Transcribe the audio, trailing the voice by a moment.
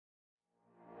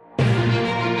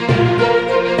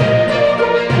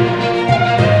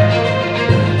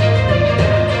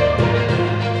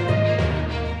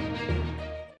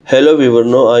Hello viewer,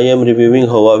 now I am reviewing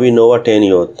Huawei Nova 10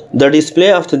 Youth. The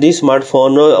display of this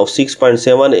smartphone of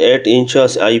 6.78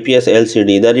 inches IPS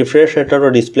LCD. The refresh rate of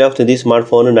the display of this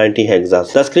smartphone 90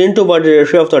 Hz. The screen to body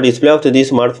ratio of the display of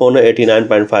this smartphone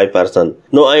 89.5%.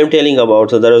 Now I am telling about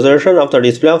the resolution of the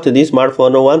display of this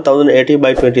smartphone 1080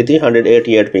 by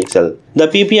 2388 pixel. The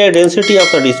PPI density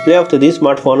of the display of this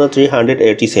smartphone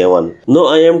 387. Now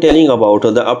I am telling about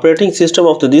the operating system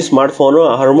of this smartphone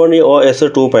Harmony OS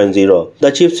 2.0.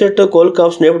 The chipset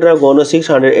Qualcomm Snapdragon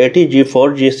 680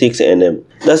 G4G6nm.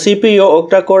 The CPU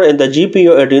octa-core and the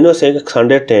GPU Adreno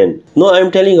 610. Now I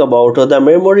am telling about the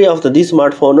memory of this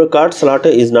smartphone. Card slot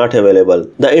is not available.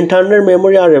 The internal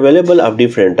memory are available of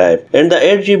different type, and the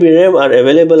 8GB RAM are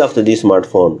available of this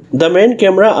smartphone. The main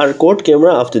camera are quad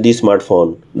camera of this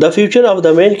smartphone. The feature of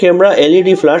the main camera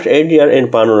LED flash HDR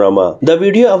and panorama. The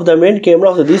video of the main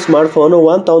camera of this smartphone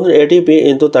 1080p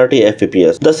into 30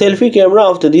 fps. The selfie camera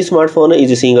of this smartphone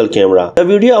is a single camera. The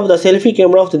video of the selfie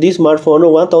camera of this smartphone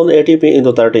 1080p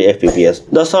into 30 fps.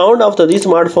 The sound of this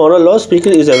smartphone loudspeaker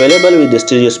is available with the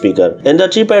stereo speaker, and the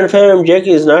 3.5mm jack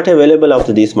is not available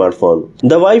of this smartphone.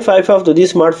 The Wi-Fi of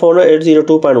this smartphone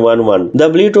 802.11. The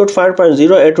Bluetooth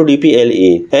 5.0 to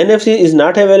DPLE. NFC is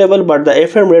not available, but the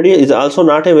FM radio is also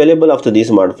not available of this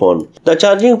smartphone. The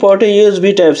charging port is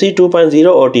USB Type-C 2.0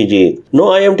 OTG. Now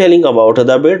I am telling about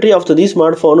the battery of this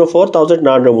smartphone 4000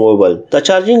 mAh removable. The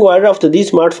charging wire of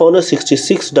this smartphone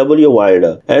 66W wired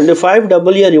and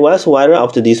 5W reverse wire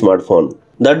of this smartphone.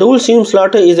 The dual SIM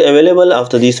slot is available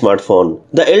of this smartphone.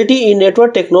 The LTE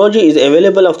network technology is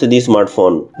available of this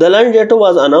smartphone. The line date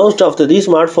was announced of this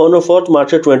smartphone 4th March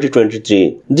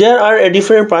 2023. There are a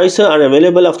different prices are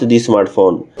available of this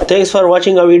smartphone. Thanks for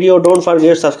watching a video. Don't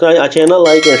forget subscribe our channel,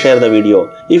 like and share the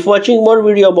video. If watching more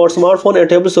video about smartphone and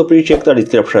tablets, so please check the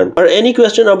description. Or any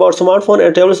question about smartphone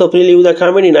and tablets, so please leave the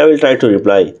comment and I will try to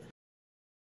reply.